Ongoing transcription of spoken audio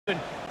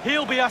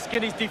He'll be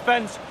asking his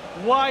defence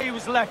why he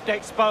was left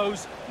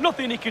exposed.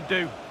 Nothing he could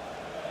do.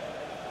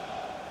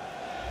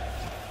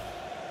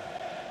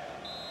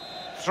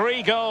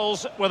 3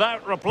 goals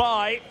without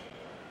reply.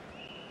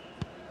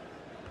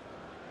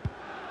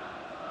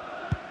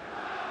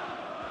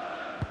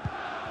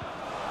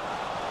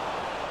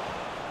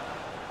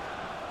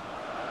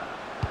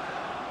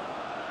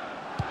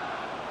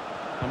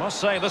 I must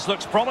say this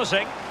looks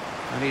promising.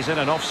 And he's in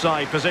an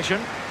offside position.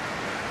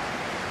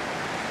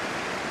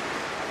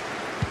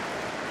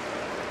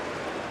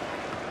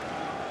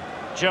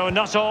 Joe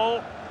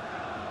Nuttall.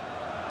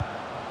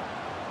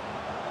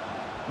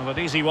 Well, an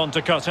easy one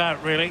to cut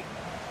out, really.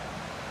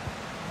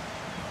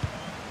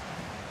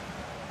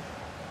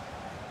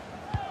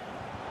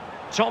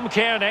 Tom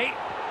Kearney.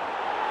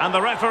 And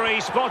the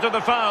referee spotted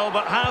the foul,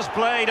 but has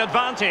played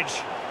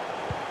advantage.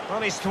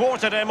 Well, he's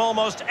thwarted him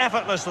almost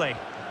effortlessly.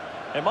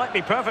 It might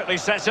be perfectly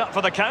set up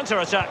for the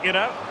counter-attack, you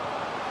know.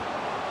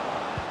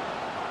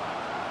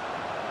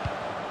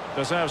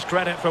 Deserves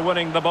credit for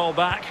winning the ball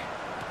back.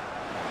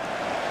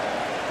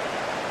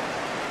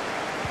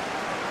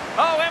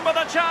 Oh, in with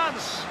a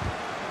chance!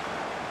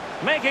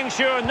 Making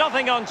sure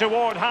nothing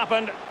untoward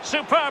happened.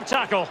 Superb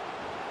tackle.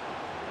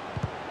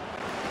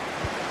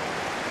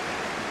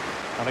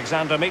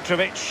 Alexander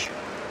Mitrovic.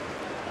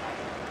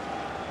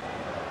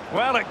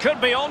 Well, it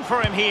could be on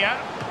for him here.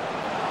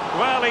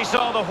 Well, he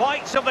saw the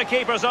whites of the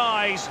keeper's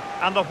eyes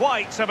and the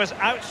whites of his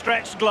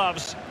outstretched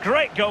gloves.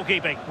 Great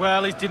goalkeeping.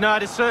 Well, he's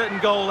denied a certain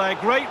goal there.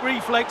 Great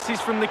reflexes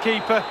from the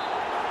keeper.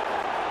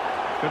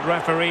 Good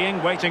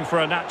refereeing, waiting for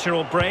a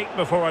natural break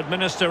before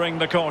administering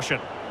the caution.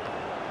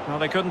 Well,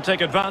 they couldn't take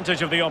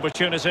advantage of the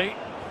opportunity.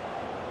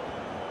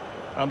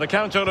 And the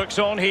counter looks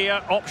on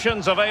here.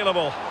 Options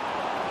available.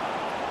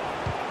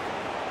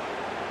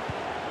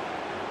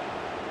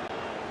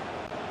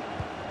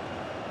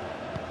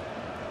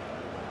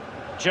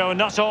 Joe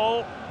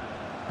Nuttall.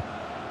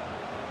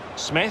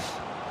 Smith.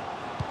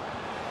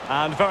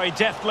 And very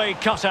deftly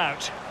cut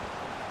out.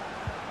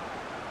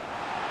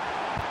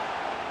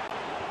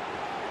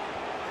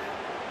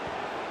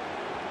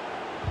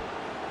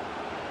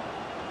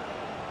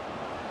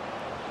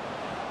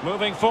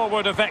 Moving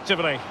forward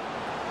effectively.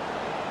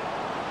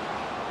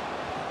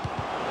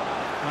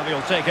 And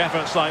he'll take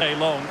effort slightly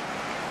long.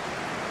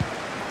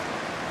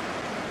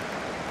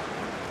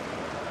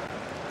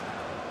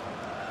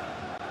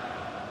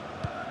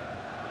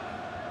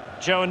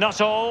 Joe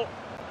Nuttall.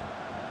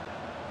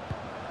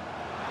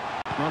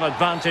 One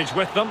advantage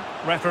with them.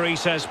 Referee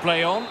says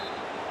play on.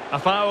 A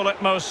foul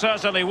it most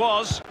certainly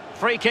was.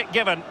 Free kick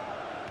given.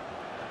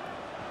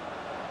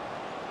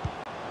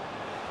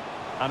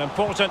 An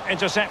important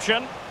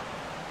interception.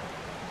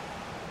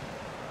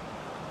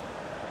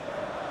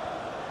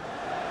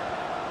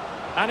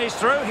 And he's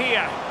through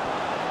here.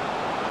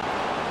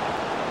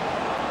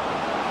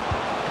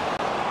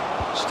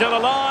 Still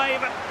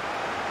alive.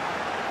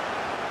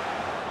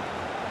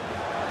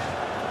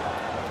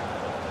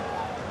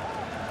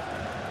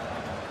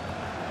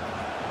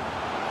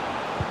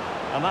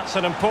 And that's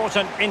an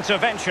important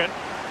intervention.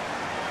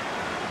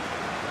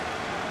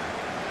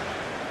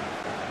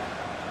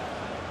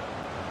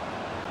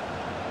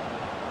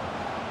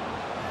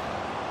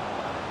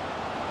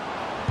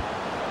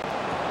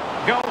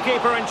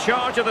 Goalkeeper in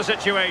charge of the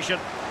situation.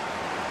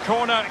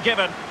 Corner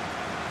given.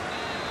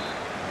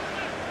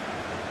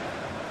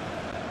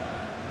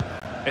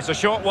 It's a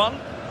short one.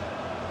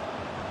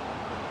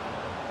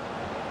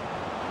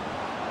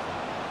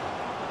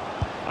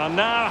 And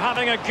now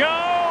having a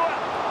go.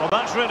 Well,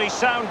 that's really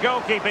sound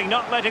goalkeeping,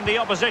 not letting the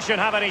opposition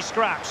have any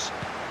scraps.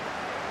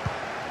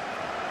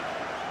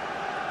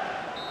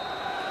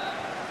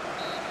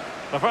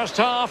 The first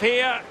half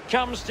here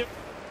comes to...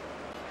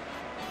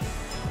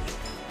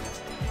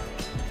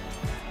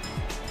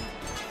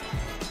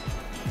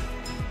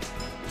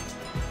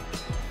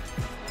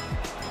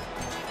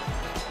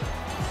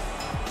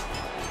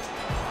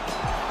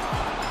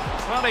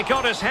 Well, he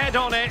got his head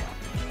on it.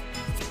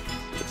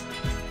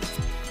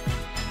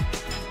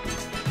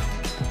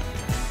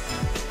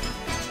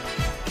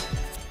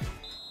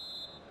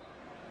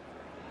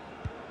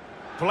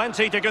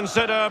 Plenty to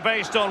consider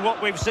based on what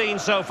we've seen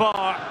so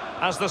far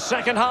as the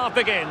second half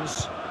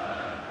begins.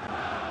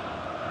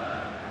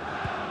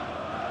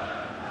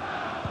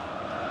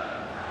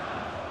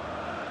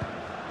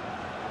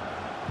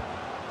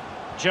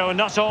 Joe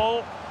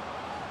Nuttall.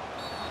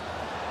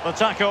 The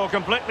tackle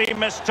completely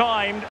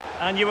mistimed,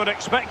 and you would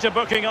expect a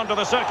booking under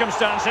the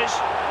circumstances.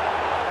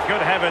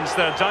 Good heavens,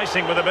 they're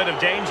dicing with a bit of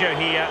danger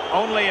here.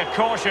 Only a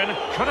caution.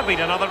 Could have been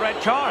another red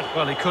card.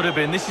 Well, it could have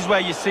been. This is where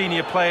your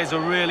senior players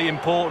are really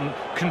important.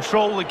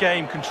 Control the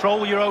game,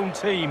 control your own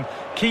team,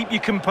 keep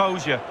your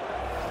composure.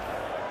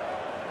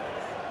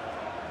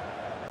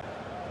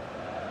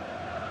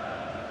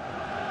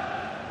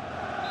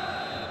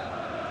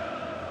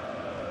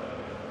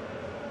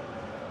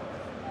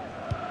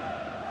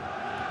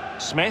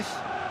 Smith.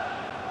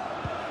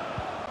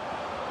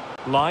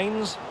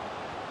 Lines.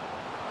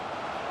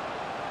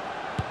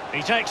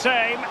 He takes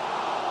aim,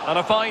 and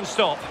a fine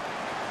stop.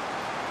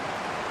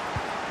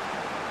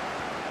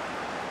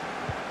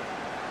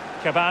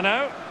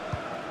 Cabano.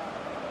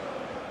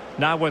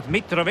 Now with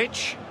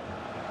Mitrovic.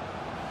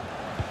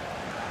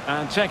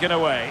 And taken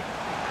away.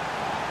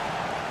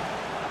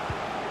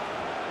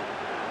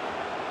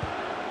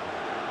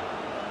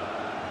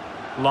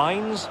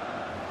 Lines.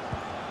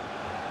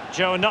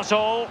 Joe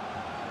Nuttall.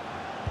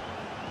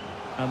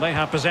 And they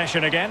have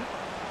possession again.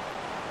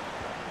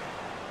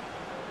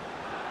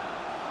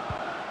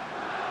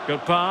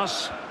 Good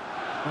pass.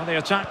 Well, the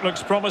attack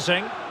looks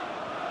promising.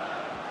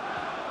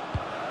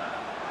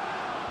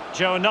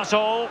 Joe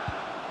Nuttall.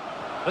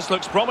 This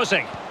looks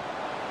promising.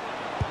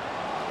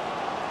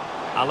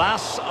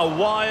 Alas, a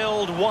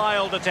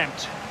wild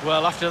attempt.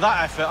 Well, after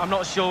that effort, I'm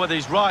not sure whether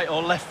he's right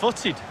or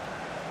left-footed.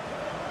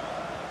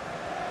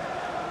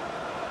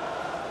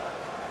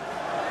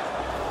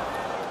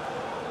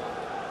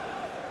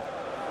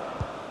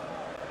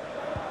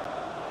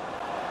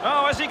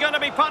 Oh, is he going to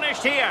be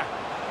punished here?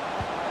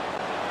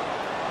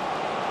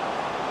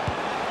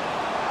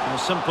 Well,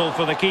 simple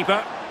for the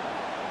keeper.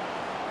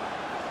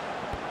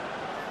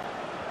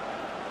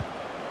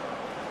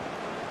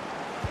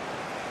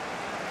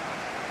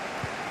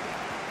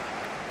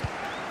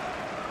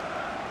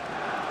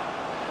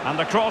 And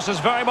the cross is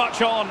very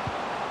much on.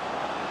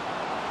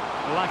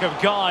 A lack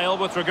of guile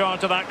with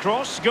regard to that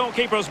cross.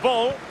 Goalkeeper's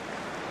ball.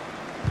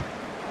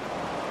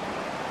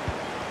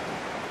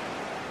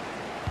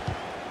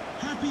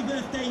 Happy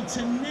birthday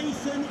to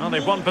Nathan. Well,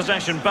 they've won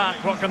possession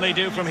back. What can they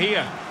do from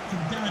here?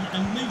 Dan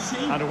and Lucy.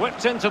 And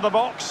whipped into the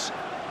box.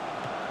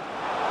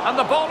 And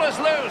the ball is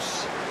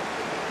loose.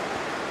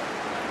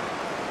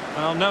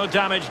 Well, no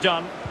damage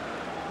done.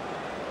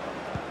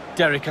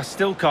 Derek, I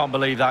still can't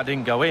believe that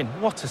didn't go in.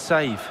 What a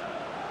save.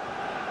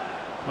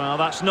 Well,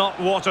 that's not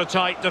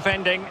watertight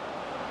defending.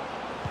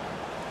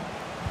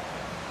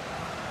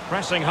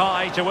 Pressing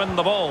high to win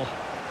the ball.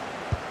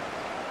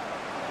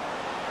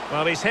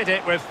 Well, he's hit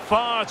it with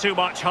far too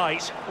much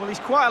height. Well, he's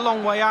quite a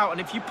long way out,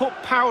 and if you put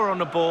power on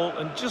the ball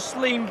and just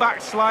lean back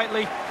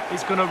slightly,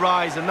 it's going to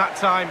rise, and that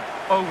time,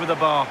 over the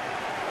bar.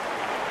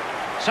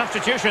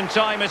 Substitution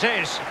time it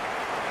is.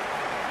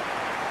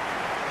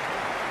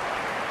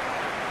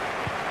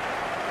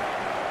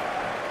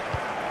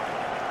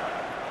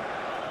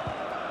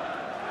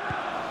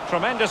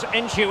 Tremendous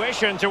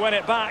intuition to win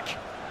it back.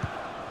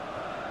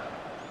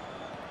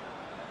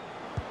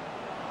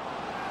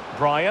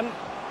 Brian.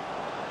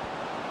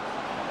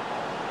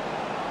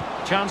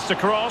 Chance to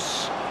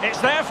cross. It's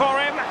there for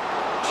him.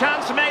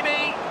 Chance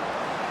maybe.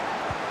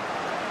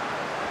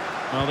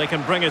 Well, they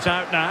can bring it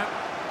out now.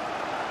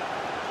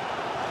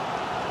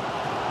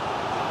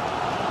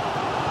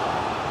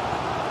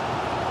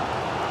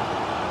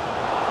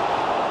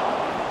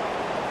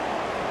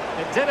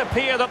 It did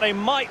appear that they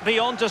might be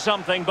onto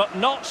something, but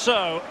not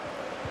so.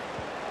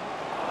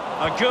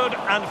 A good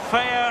and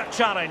fair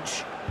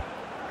challenge.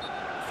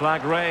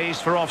 Flag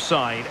raised for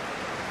offside.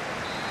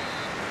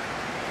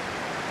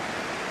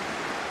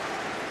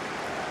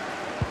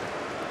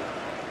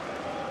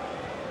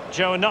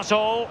 Joe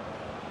Nuttall.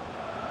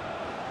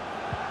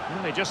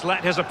 Well, he just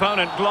let his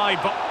opponent glide,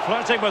 but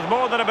flirting with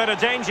more than a bit of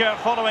danger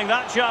following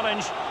that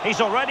challenge. He's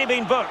already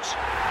been booked.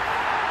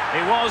 He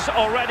was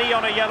already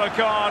on a yellow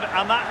card,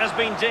 and that has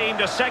been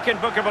deemed a second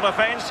bookable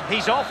offence.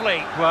 He's off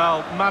league.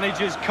 Well,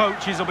 managers,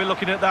 coaches will be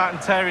looking at that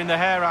and tearing their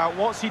hair out.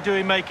 What's he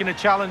doing making a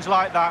challenge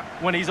like that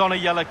when he's on a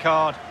yellow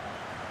card?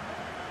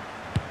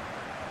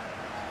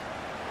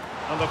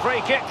 And the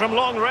free kick from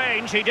long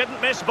range, he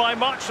didn't miss by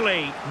much,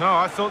 Lee. No,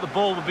 I thought the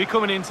ball would be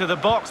coming into the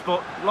box,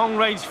 but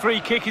long-range free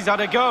kick, he's had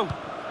a go.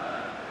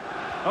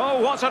 Oh,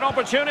 what an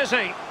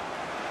opportunity.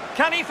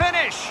 Can he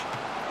finish?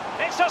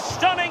 It's a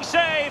stunning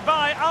save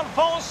by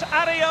Alphonse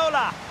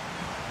Areola.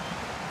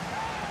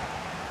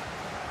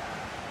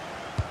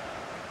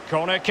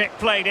 Corner kick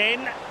played in.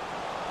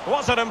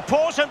 What an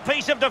important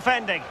piece of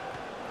defending.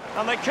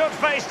 And they could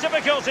face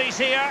difficulties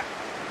here.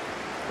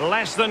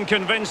 Less than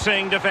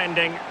convincing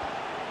defending.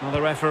 Well,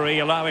 the referee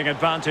allowing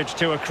advantage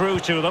to accrue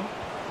to them.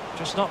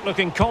 Just not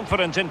looking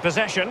confident in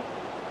possession.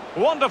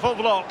 Wonderful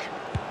block.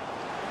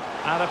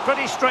 And a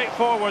pretty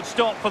straightforward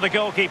stop for the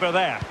goalkeeper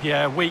there.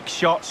 Yeah, weak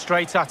shot,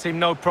 straight at him,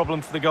 no problem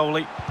for the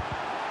goalie.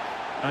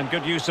 And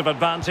good use of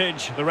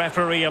advantage, the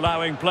referee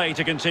allowing play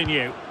to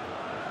continue.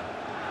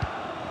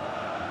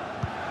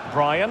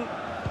 Brian.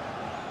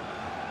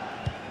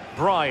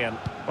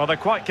 Well, they're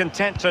quite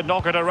content to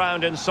knock it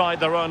around inside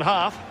their own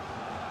half.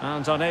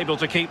 And unable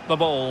to keep the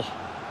ball.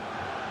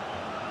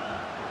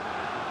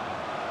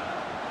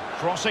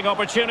 Crossing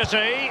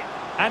opportunity.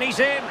 And he's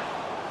in.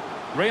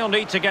 Real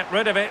need to get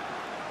rid of it.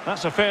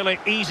 That's a fairly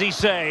easy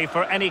save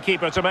for any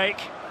keeper to make.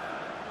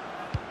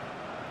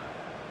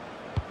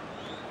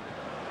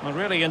 A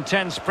really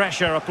intense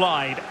pressure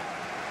applied.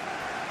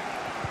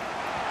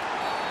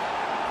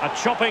 A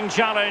chopping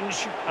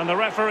challenge, and the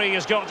referee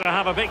has got to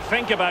have a big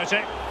think about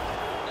it.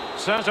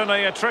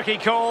 Certainly a tricky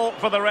call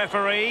for the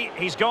referee.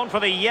 He's gone for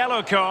the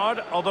yellow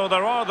card, although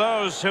there are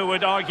those who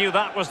would argue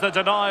that was the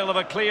denial of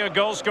a clear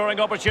goal-scoring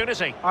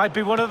opportunity. I'd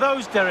be one of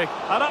those, Derek.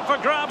 And up for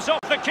grabs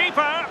off the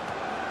keeper.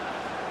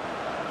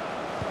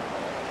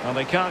 Well,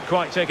 they can't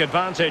quite take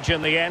advantage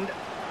in the end.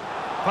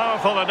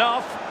 Powerful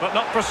enough, but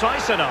not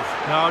precise enough.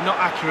 No, not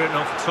accurate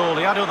enough at all.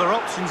 He had other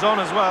options on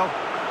as well.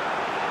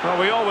 Well,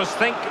 we always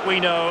think we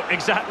know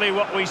exactly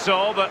what we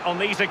saw, but on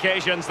these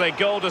occasions, the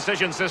goal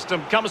decision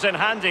system comes in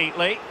handy,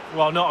 Lee.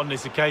 Well, not on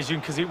this occasion,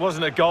 because it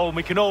wasn't a goal, and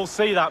we can all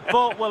see that.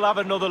 But we'll have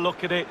another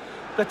look at it.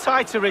 The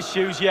tighter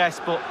issues,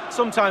 yes, but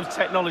sometimes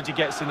technology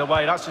gets in the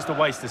way. That's just a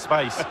waste of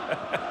space.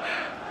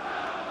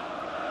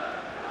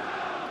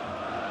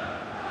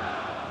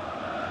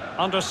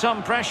 Under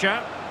some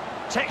pressure.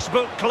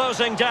 Textbook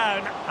closing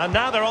down, and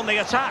now they're on the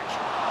attack.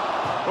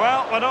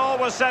 Well, when all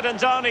was said and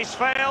done, he's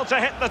failed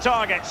to hit the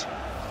target.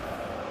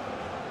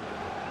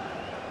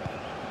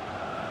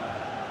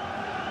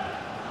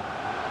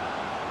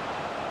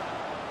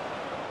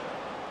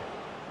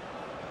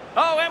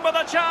 Oh, in with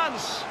a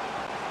chance.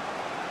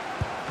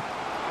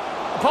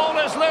 Ball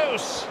is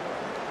loose.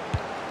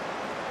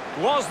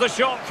 Was the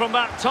shot from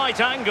that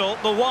tight angle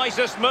the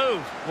wisest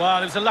move? Well,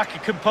 there was a lack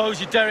of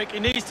composure, Derek. He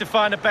needs to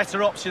find a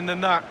better option than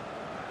that.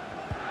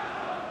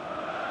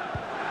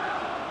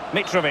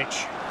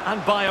 Mitrovic,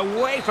 and by a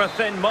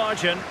wafer-thin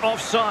margin,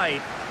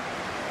 offside.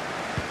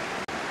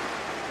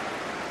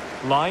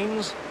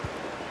 Lines.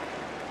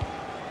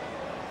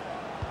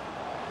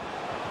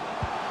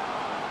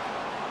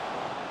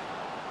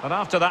 And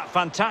after that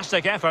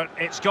fantastic effort,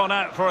 it's gone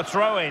out for a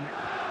throw-in.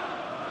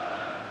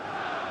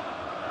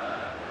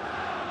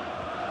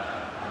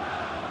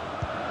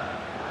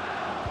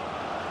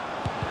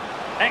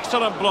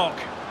 Excellent block.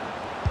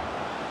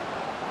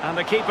 And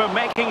the keeper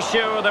making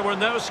sure there were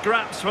no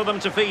scraps for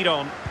them to feed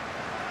on.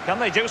 Can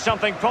they do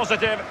something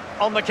positive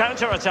on the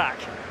counter-attack?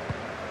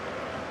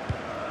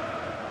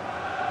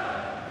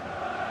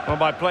 Well,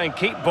 by playing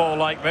keep ball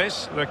like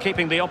this, they're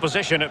keeping the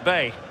opposition at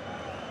bay.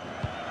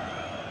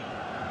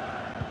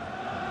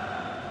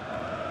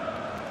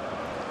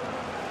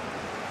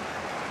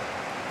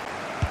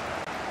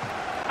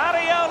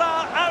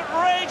 Areola,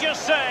 outrageous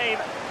save.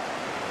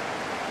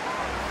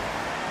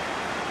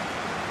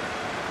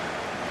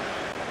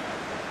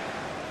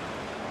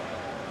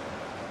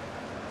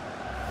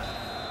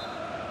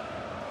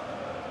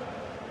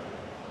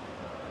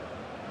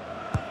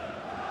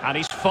 And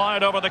he's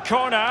fired over the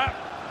corner.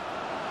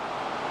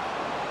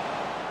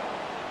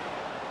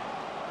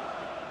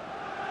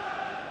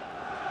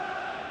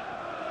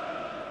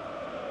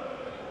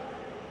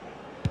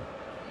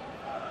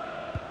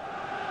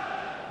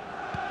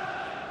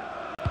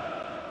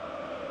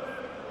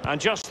 And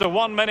just the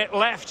 1 minute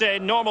left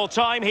in normal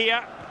time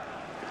here.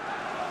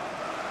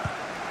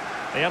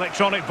 The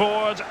electronic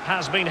board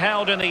has been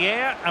held in the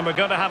air, and we're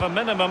going to have a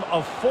minimum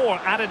of 4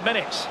 added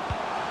minutes.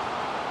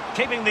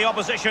 Keeping the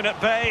opposition at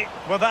bay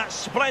with that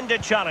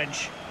splendid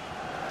challenge.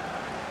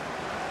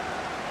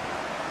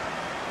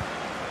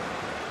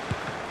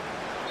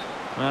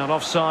 Well,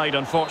 offside,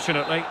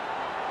 unfortunately.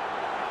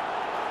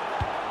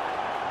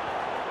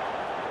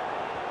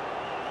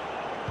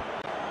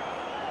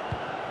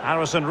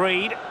 Harrison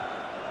Reed.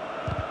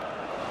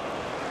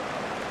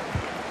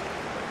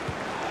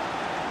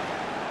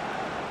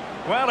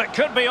 Well, it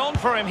could be on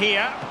for him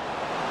here.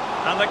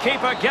 And the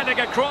keeper getting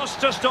across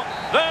to stop.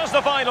 There's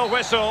the final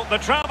whistle. The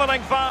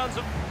travelling fans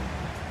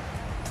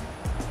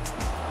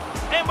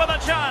in with a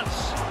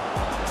chance.